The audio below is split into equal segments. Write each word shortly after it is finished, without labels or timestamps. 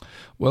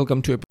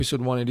Welcome to episode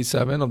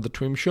 187 of The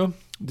Trim Show.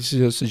 This is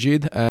your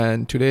Sajid,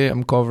 and today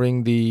I'm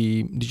covering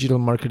the digital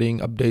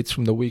marketing updates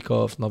from the week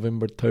of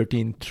November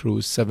 13th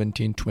through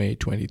 17,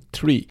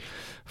 2023.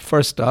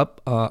 First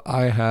up,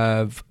 I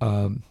have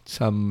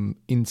some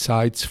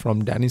insights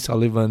from Danny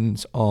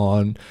Sullivan's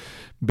on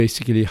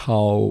basically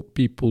how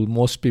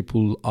most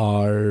people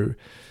are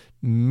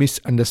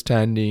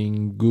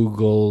misunderstanding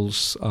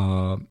Google's,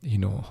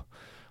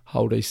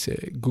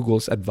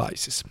 Google's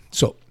advices.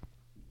 So,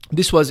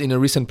 this was in a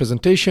recent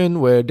presentation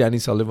where Danny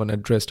Sullivan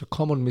addressed a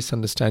common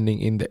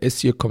misunderstanding in the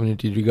SEO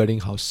community regarding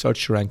how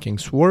search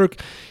rankings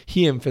work.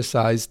 He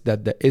emphasized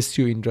that the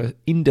SEO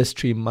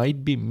industry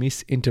might be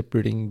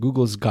misinterpreting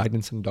Google's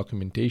guidance and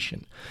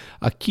documentation.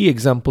 A key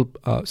example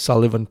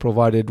Sullivan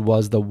provided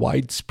was the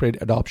widespread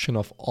adoption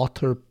of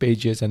author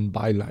pages and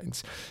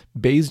bylines.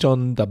 Based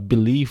on the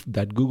belief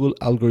that Google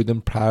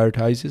algorithm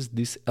prioritizes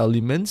these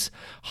elements,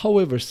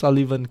 however,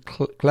 Sullivan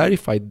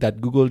clarified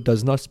that Google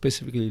does not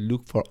specifically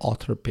look for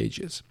author pages.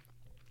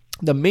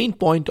 The main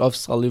point of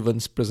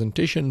Sullivan's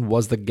presentation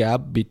was the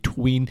gap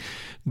between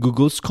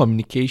Google's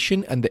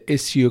communication and the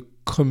SEO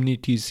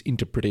community's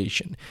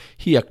interpretation.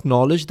 He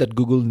acknowledged that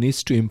Google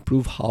needs to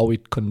improve how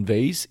it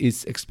conveys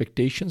its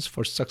expectations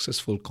for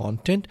successful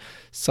content.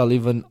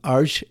 Sullivan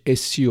urged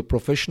SEO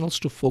professionals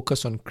to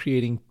focus on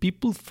creating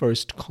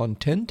people-first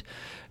content,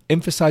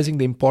 emphasizing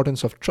the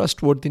importance of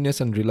trustworthiness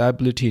and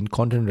reliability in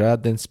content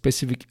rather than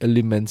specific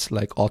elements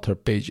like author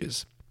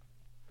pages.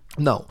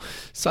 Now,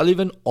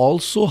 Sullivan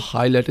also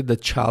highlighted the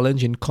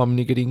challenge in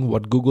communicating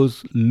what Google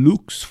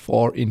looks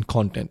for in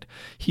content.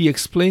 He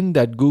explained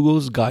that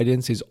Google's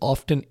guidance is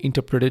often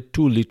interpreted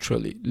too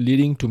literally,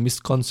 leading to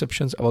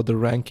misconceptions about the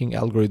ranking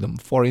algorithm.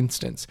 For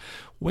instance,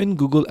 when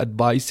Google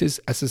advises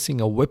assessing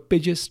a web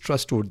page's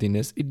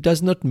trustworthiness, it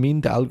does not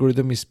mean the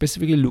algorithm is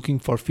specifically looking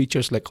for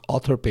features like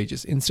author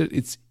pages. Instead,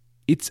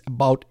 it's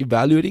about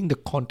evaluating the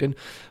content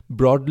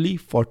broadly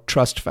for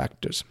trust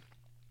factors.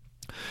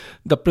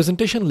 The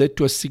presentation led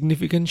to a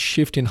significant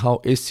shift in how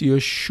SEO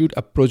should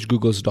approach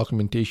Google's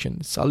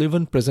documentation.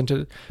 Sullivan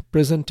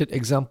presented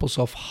examples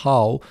of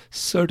how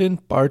certain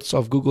parts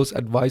of Google's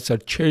advice are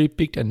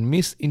cherry-picked and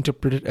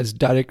misinterpreted as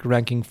direct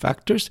ranking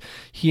factors.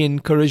 He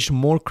encouraged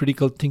more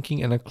critical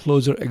thinking and a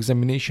closer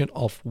examination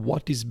of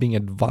what is being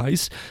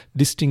advised,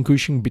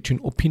 distinguishing between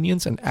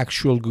opinions and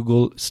actual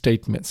Google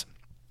statements.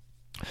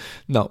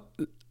 Now,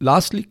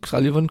 lastly,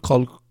 Sullivan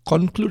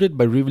concluded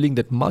by revealing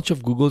that much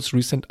of Google's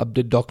recent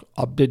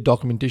update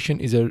documentation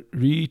is a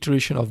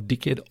reiteration of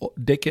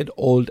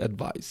decade-old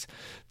advice.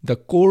 The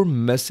core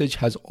message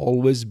has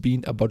always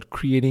been about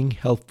creating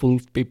helpful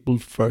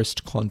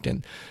people-first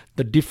content.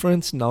 The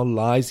difference now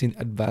lies in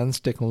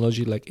advanced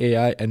technology like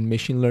AI and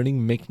machine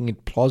learning, making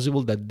it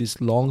plausible that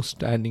these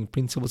long-standing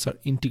principles are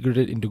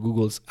integrated into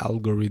Google's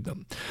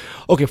algorithm.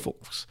 Okay,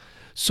 folks.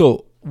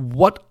 So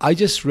what I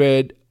just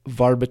read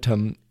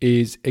verbatim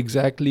is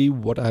exactly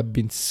what I've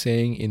been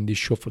saying in this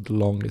show for the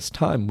longest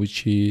time,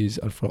 which is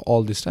for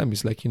all this time.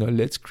 It's like,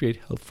 let's create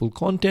helpful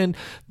content.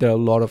 There are a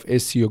lot of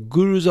SEO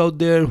gurus out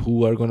there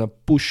who are going to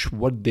push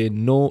what they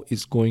know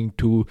is going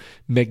to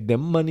make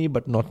them money,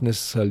 but not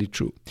necessarily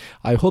true.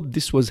 I hope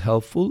this was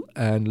helpful,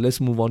 and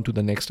let's move on to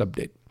the next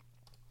update.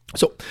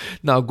 So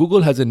now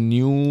Google has a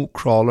new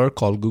crawler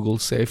called Google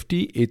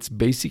Safety. It's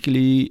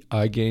basically,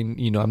 again,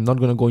 I'm not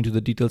going to go into the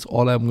details.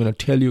 All I'm going to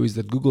tell you is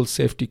that Google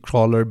Safety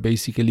crawler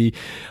basically,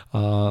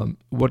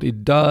 what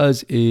it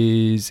does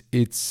is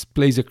it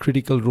plays a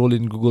critical role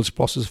in Google's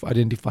process of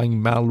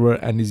identifying malware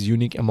and is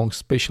unique among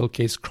special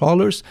case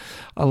crawlers.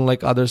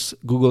 Unlike others,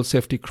 Google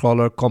Safety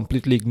crawler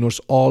completely ignores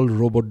all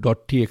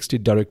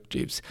robot.txt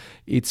directives.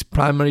 Its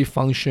primary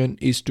function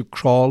is to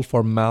crawl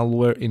for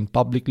malware in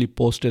publicly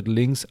posted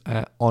links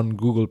on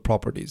Google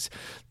properties.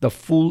 The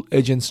full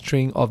agent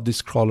string of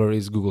this crawler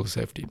is Google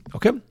Safety.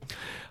 Okay,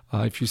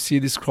 if you see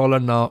this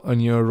crawler now on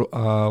your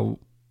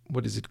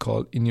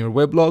in your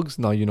web logs,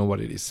 now you know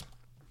what it is.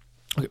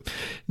 Okay.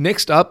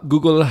 Next up,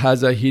 Google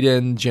has a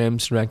hidden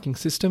gems ranking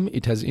system.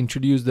 It has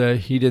introduced the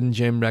hidden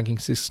gem ranking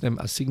system,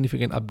 a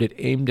significant update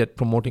aimed at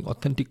promoting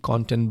authentic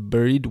content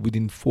buried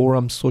within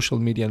forums, social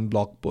media, and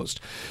blog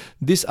posts.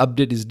 This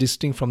update is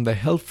distinct from the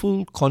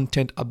helpful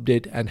content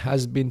update and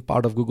has been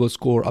part of Google's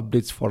core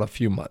updates for a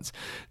few months.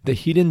 The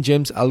hidden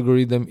gems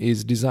algorithm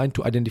is designed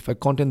to identify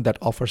content that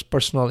offers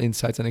personal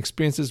insights and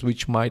experiences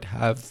which might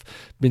have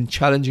been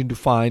challenging to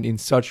find in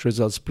search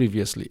results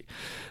previously.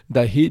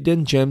 The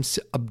hidden gems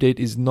update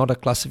is not a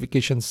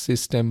classification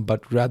system,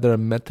 but rather a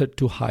method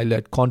to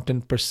highlight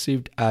content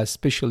perceived as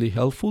especially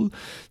helpful.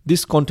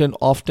 This content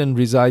often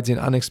resides in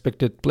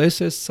unexpected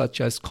places,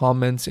 such as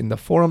comments in the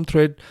forum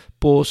thread,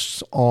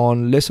 posts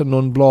on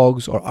lesser-known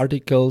blogs, or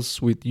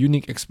articles with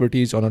unique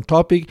expertise on a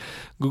topic.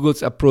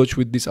 Google's approach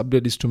with this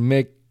update is to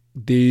make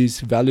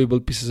these valuable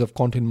pieces of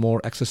content more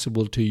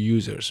accessible to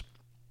users.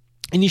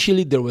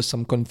 Initially, there was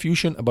some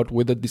confusion about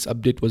whether this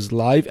update was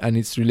live and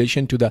its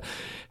relation to the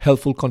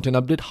helpful content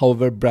update.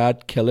 However,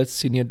 Brad Kellett,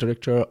 Senior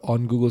Director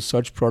on Google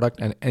Search Product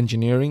and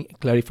Engineering,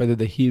 clarified that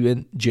the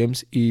Hidden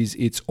Gems is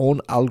its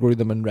own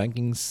algorithm and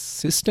ranking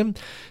system,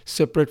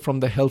 separate from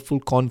the helpful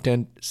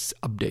content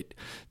update.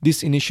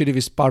 This initiative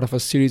is part of a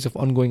series of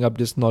ongoing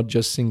updates, not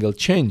just single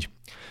change.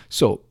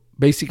 So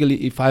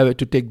basically, if I were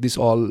to take this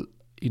all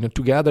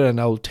together,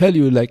 and I will tell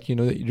you,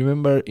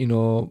 remember,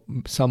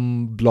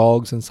 some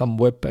blogs and some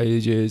web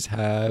pages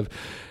have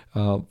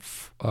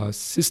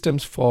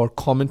systems for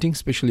commenting,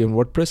 especially on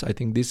WordPress. I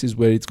think this is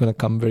where it's going to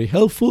come very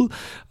helpful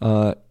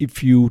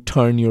if you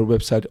turn your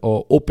website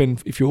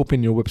if you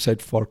open your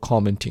website for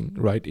commenting,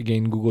 right?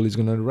 Again, Google is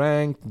going to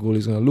rank, Google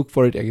is going to look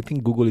for it. I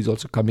think Google is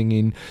also coming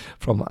in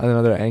from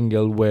another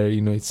angle where,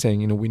 it's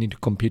saying, we need to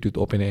compete with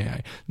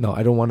OpenAI. Now,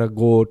 I don't want to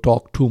go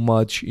talk too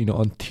much,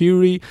 on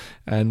theory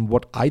and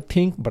what I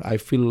think, but I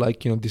feel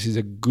like, this is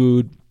a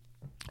good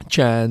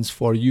chance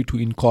for you to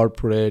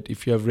incorporate.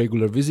 If you have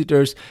regular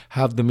visitors,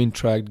 have them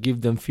interact,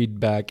 give them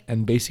feedback,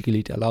 and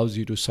basically it allows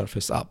you to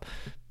surface up.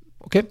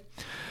 Okay.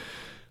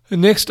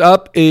 Next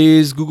up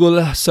is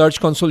Google Search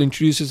Console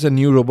introduces a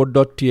new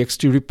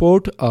robot.txt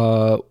report.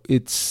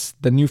 It's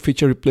the new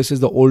feature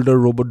replaces the older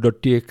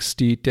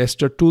robot.txt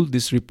tester tool.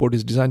 This report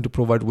is designed to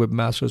provide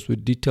webmasters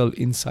with detailed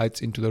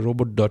insights into the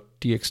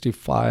robot.txt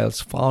files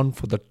found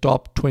for the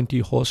top 20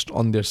 hosts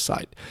on their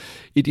site.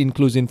 It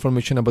includes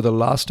information about the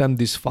last time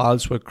these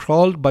files were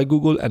crawled by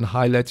Google and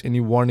highlights any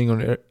warning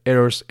or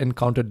errors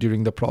encountered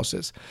during the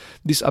process.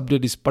 This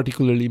update is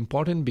particularly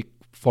important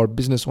for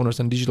business owners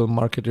and digital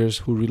marketers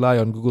who rely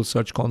on Google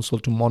Search Console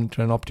to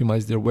monitor and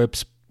optimize their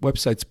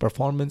website's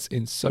performance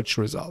in search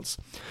results.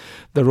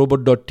 The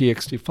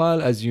robot.txt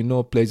file, as you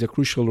know, plays a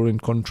crucial role in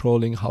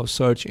controlling how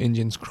search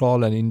engines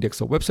crawl and index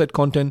a website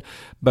content.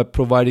 By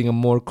providing a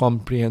more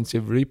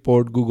comprehensive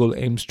report, Google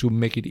aims to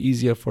make it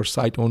easier for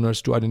site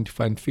owners to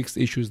identify and fix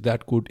issues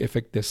that could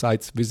affect their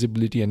site's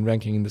visibility and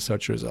ranking in the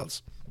search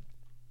results.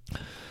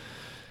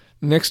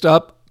 Next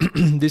up,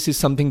 this is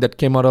something that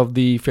came out of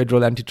the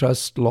federal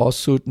antitrust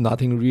lawsuit.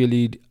 Nothing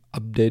really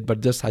update,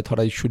 but just I thought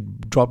I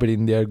should drop it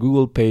in there.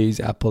 Google pays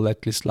Apple,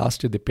 at least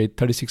last year, they paid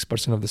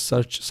 36% of the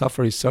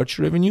Safari search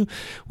revenue,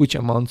 which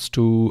amounts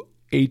to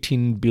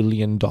 $18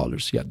 billion.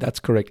 Yeah, that's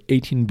correct.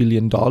 $18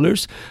 billion.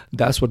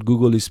 That's what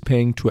Google is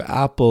paying to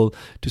Apple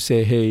to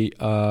say, hey,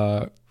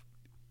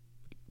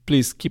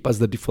 please keep us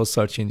the default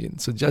search engine.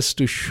 So just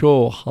to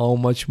show how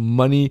much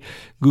money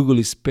Google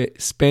is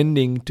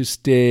spending to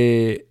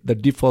stay the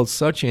default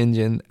search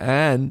engine.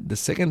 And the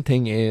second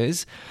thing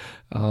is,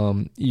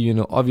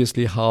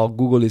 obviously how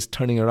Google is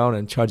turning around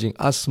and charging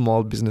us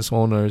small business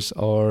owners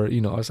or,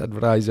 us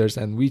advertisers,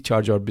 and we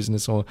charge our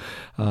business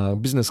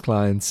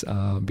clients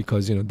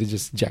because, they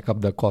just jack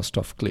up the cost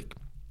of click.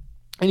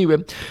 Anyway,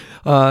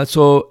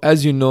 so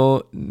as you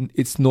know,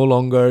 it's no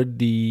longer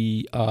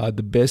the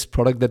best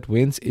product that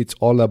wins. It's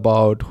all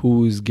about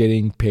who is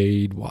getting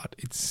paid what.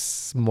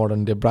 It's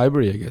modern day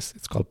bribery, I guess.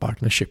 It's called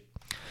partnership.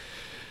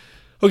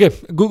 Okay,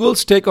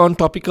 Google's take on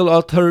topical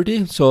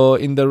authority. So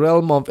in the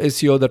realm of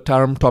SEO, the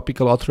term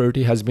topical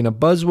authority has been a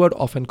buzzword,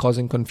 often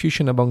causing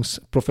confusion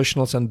amongst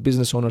professionals and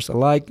business owners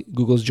alike.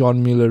 Google's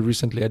John Mueller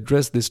recently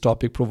addressed this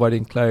topic,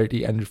 providing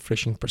clarity and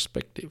refreshing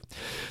perspective.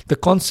 The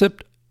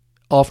concept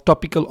of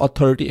topical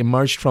authority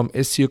emerged from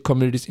SEO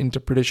community's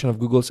interpretation of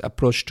Google's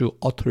approach to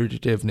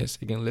authoritativeness.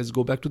 Again, let's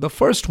go back to the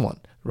first one,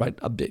 right?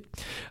 Update.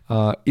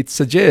 It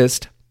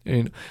suggests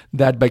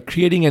that by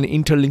creating and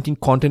interlinking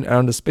content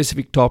around a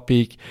specific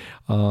topic,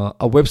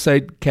 a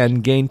website can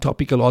gain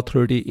topical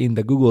authority in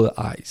the Google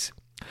eyes.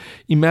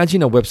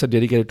 Imagine a website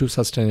dedicated to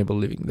sustainable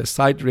living. The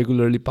site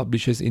regularly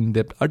publishes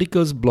in-depth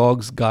articles,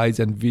 blogs, guides,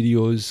 and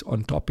videos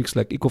on topics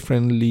like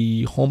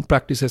eco-friendly home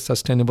practices,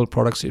 sustainable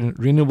products,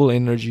 renewable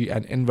energy,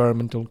 and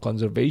environmental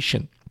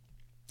conservation.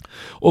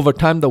 Over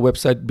time, the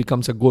website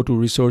becomes a go-to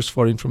resource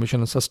for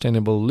information on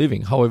sustainable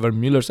living. However,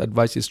 Mueller's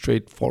advice is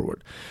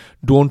straightforward.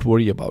 Don't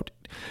worry about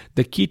it.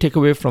 The key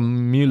takeaway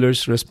from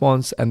Mueller's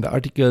response and the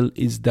article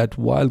is that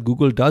while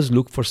Google does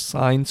look for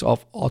signs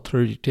of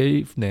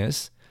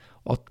authoritativeness,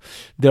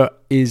 there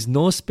is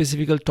no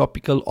specific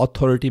topical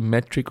authority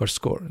metric or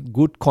score.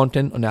 Good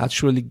content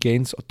naturally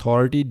gains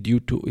authority due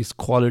to its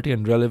quality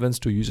and relevance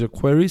to user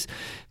queries.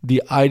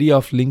 The idea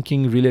of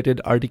linking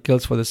related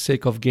articles for the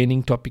sake of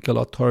gaining topical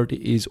authority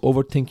is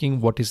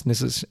overthinking what is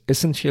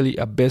essentially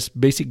a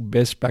basic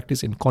best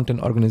practice in content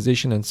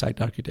organization and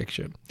site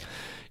architecture.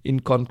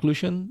 In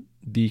conclusion,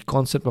 the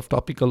concept of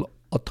topical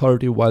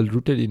authority, while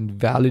rooted in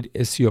valid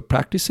SEO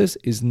practices,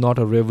 is not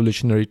a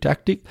revolutionary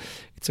tactic.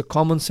 It's a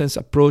common sense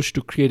approach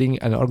to creating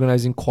and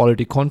organizing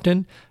quality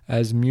content.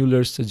 As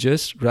Mueller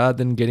suggests, rather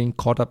than getting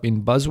caught up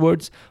in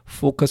buzzwords,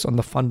 focus on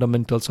the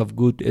fundamentals of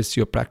good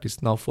SEO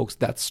practice. Now, folks,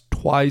 that's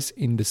twice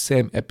in the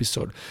same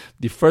episode.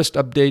 The first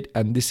update,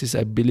 and this is,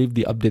 I believe,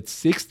 the update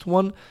 6th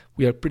one.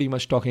 We are pretty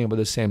much talking about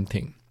the same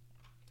thing.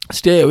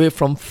 Stay away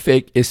from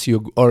fake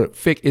SEO or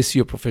fake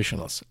SEO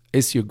professionals,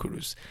 SEO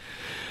gurus.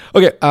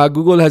 Okay,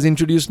 Google has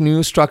introduced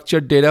new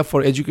structured data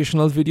for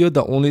educational video.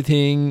 The only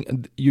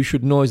thing you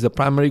should know is the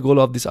primary goal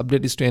of this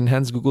update is to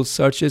enhance Google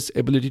search's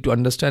ability to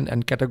understand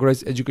and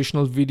categorize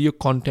educational video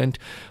content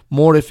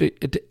more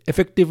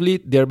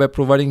effectively, thereby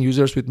providing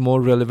users with more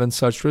relevant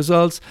search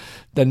results.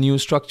 The new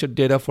structured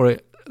data for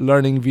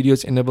learning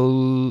videos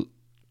enable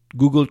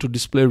Google to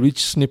display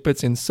rich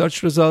snippets in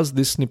search results.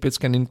 These snippets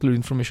can include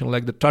information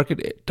like the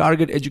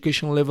target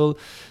education level,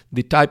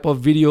 the type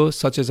of video,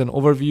 such as an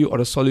overview or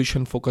a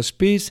solution-focused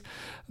piece.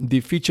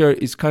 The feature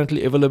is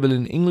currently available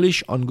in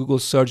English on Google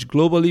Search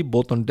globally,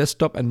 both on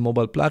desktop and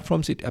mobile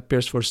platforms. It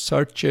appears for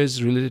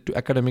searches related to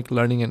academic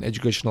learning and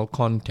educational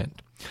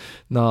content.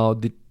 Now,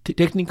 the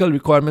technical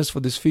requirements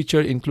for this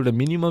feature include a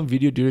minimum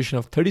video duration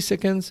of 30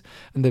 seconds,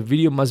 and the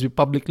video must be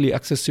publicly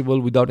accessible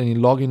without any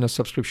login or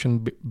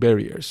subscription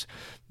barriers.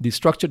 The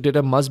structured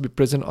data must be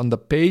present on the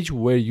page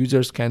where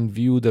users can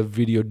view the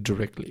video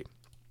directly.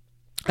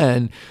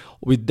 And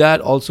with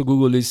that, also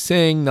Google is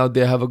saying now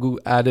they have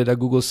added a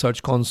Google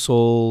Search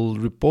Console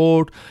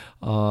report,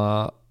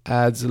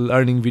 adds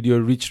learning video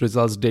rich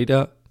results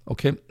data.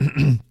 Okay.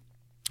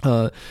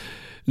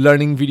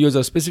 Learning videos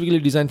are specifically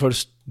designed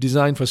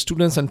for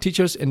students and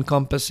teachers,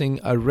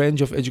 encompassing a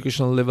range of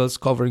educational levels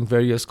covering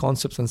various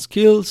concepts and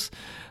skills.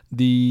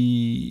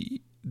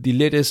 The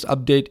latest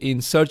update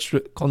in Search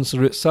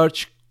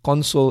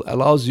Console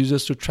allows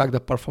users to track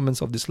the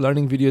performance of these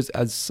learning videos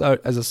as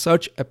a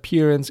search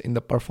appearance in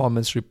the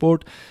performance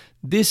report.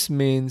 This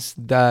means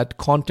that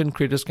content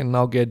creators can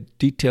now get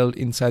detailed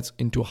insights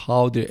into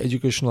how their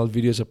educational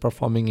videos are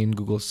performing in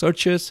Google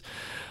searches.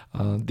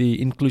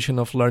 The inclusion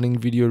of learning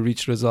video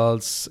rich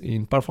results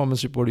in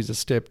performance report is a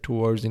step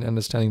towards in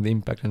understanding the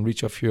impact and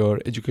reach of your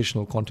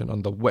educational content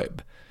on the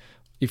web,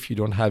 if you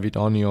don't have it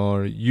on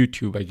your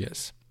YouTube, I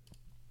guess.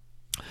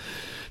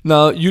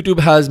 Now, YouTube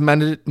has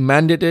mandated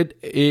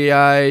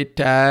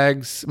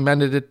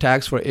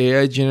tags for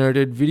AI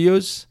generated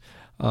videos.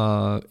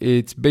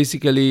 It's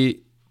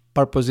basically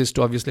purpose is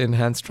to obviously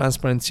enhance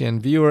transparency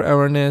and viewer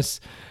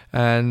awareness,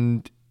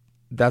 and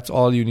that's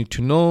all you need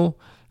to know.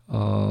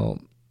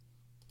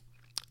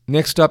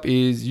 Next up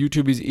is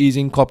YouTube is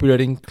easing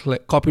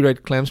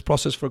copyright claims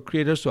process for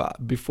creators. So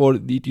before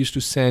it used to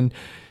send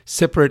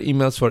separate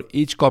emails for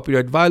each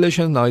copyright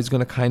violation. Now it's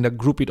going to kind of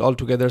group it all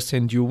together,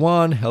 send you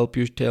one, help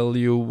you, tell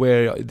you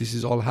where this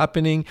is all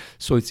happening.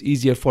 So it's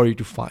easier for you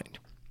to find.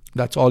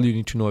 That's all you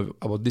need to know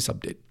about this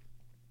update.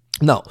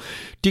 Now,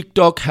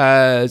 TikTok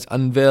has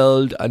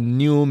unveiled a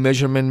new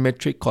measurement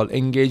metric called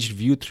engaged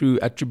view through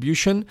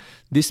attribution.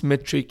 This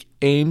metric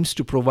aims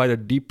to provide a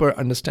deeper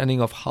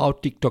understanding of how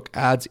TikTok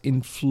ads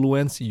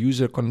influence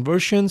user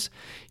conversions.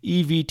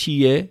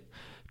 EVTA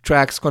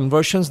tracks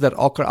conversions that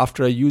occur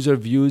after a user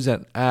views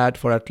an ad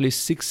for at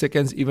least 6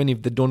 seconds, even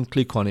if they don't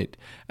click on it,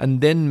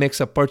 and then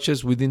makes a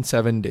purchase within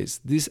 7 days.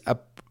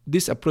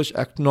 This approach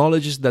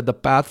acknowledges that the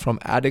path from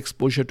ad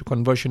exposure to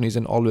conversion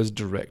isn't always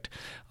direct.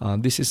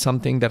 This is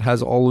something that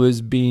has always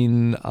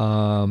been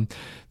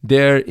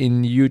there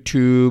in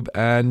YouTube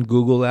and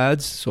Google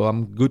ads. So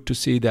I'm good to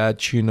see that,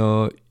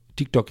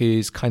 TikTok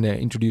is kind of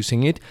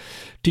introducing it.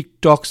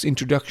 TikTok's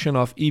introduction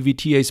of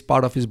EVTA is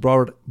part of its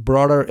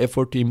broader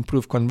effort to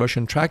improve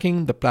conversion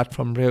tracking. The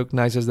platform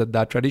recognizes that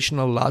the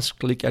traditional last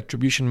click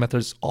attribution method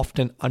is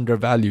often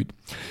undervalued.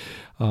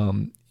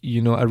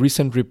 A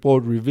recent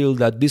report revealed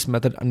that this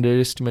method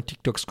underestimates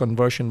TikTok's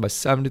conversion by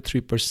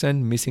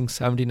 73%, missing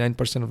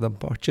 79% of the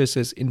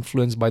purchases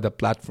influenced by the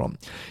platform.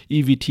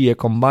 EVTA,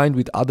 combined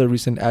with other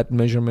recent ad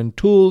measurement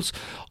tools,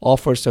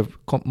 offers a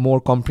more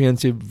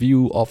comprehensive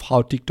view of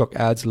how TikTok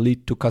ads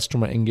lead to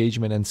customer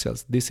engagement and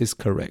sales. This is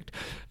correct.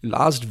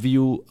 Last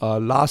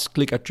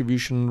click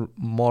attribution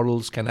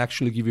models can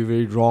actually give you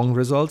very wrong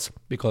results,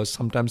 because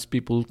sometimes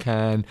people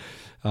can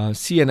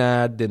see an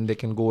ad, then they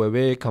can go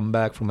away, come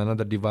back from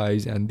another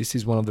device, and this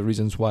is one of the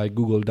reasons why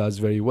Google does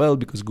very well,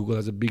 because Google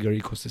has a bigger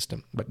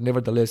ecosystem. But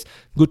nevertheless,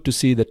 good to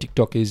see that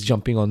TikTok is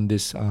jumping on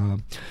this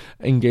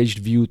engaged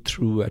view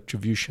through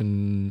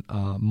attribution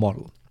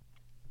model.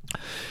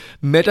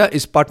 Meta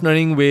is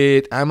partnering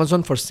with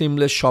Amazon for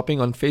seamless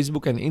shopping on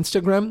Facebook and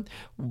Instagram.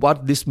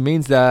 What this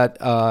means that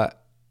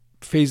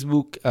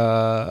Facebook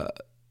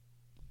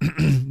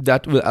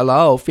that will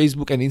allow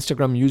Facebook and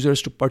Instagram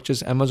users to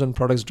purchase Amazon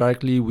products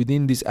directly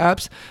within these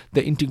apps.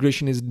 The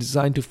integration is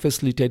designed to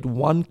facilitate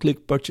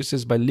one-click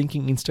purchases by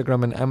linking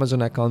Instagram and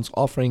Amazon accounts,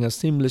 offering a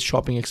seamless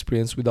shopping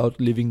experience without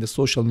leaving the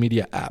social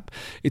media app.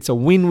 It's a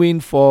win-win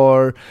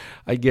for,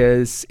 I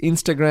guess,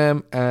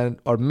 Instagram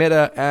or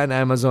Meta and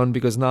Amazon,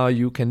 because now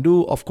you can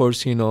do, of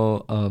course,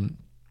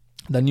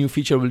 the new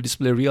feature will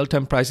display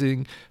real-time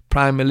pricing,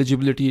 Prime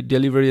eligibility,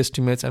 delivery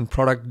estimates, and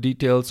product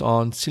details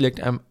on select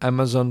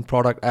Amazon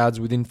product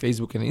ads within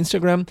Facebook and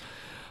Instagram.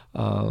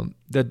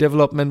 The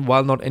development,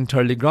 while not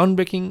entirely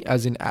groundbreaking,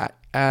 as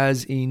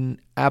in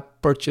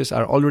app purchase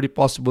are already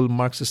possible,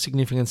 marks a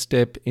significant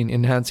step in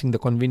enhancing the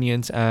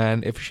convenience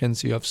and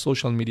efficiency of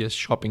social media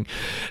shopping.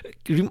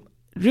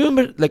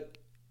 Remember,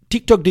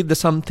 TikTok did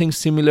something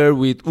similar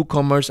with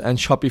WooCommerce and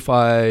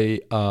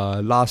Shopify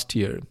last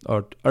year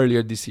or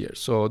earlier this year.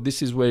 So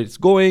this is where it's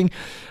going.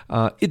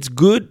 It's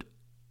good,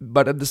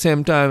 but at the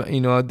same time,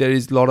 there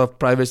is a lot of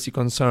privacy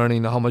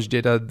concern, how much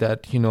data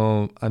that,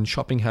 and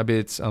shopping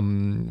habits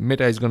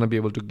Meta is going to be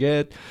able to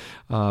get.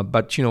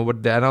 But,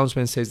 what the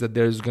announcement says that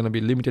there is going to be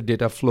limited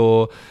data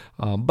flow,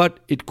 but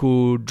it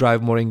could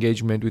drive more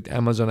engagement with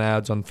Amazon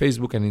ads on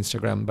Facebook and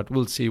Instagram. But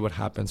we'll see what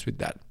happens with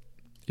that.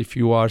 If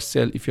you have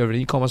an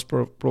e-commerce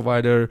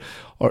provider,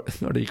 or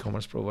not an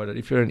e-commerce provider,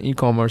 if you're an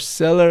e-commerce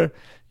seller,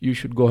 you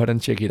should go ahead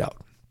and check it out.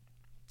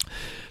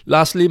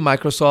 Lastly,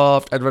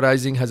 Microsoft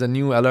Advertising has a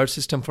new alert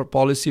system for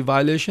policy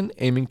violation,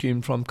 aiming to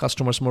inform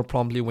customers more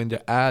promptly when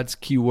their ads,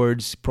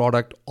 keywords,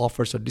 product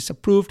offers are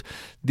disapproved.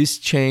 This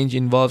change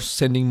involves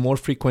sending more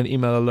frequent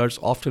email alerts,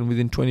 often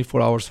within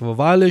 24 hours of a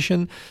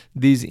violation.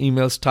 These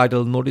emails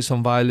titled Notice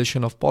on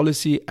Violation of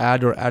Policy,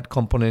 Ad or Ad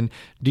Component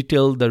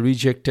detail the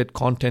rejected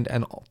content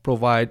and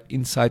provide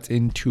insights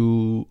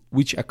into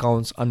which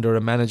accounts under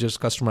a manager's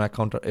customer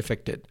account are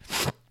affected.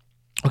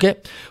 Okay,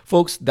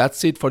 folks,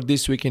 that's it for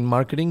this week in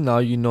marketing. Now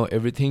you know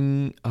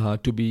everything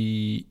to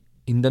be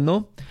in the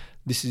know.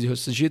 This is your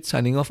host Sajid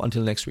signing off.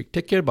 Until next week.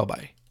 Take care.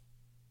 Bye-bye.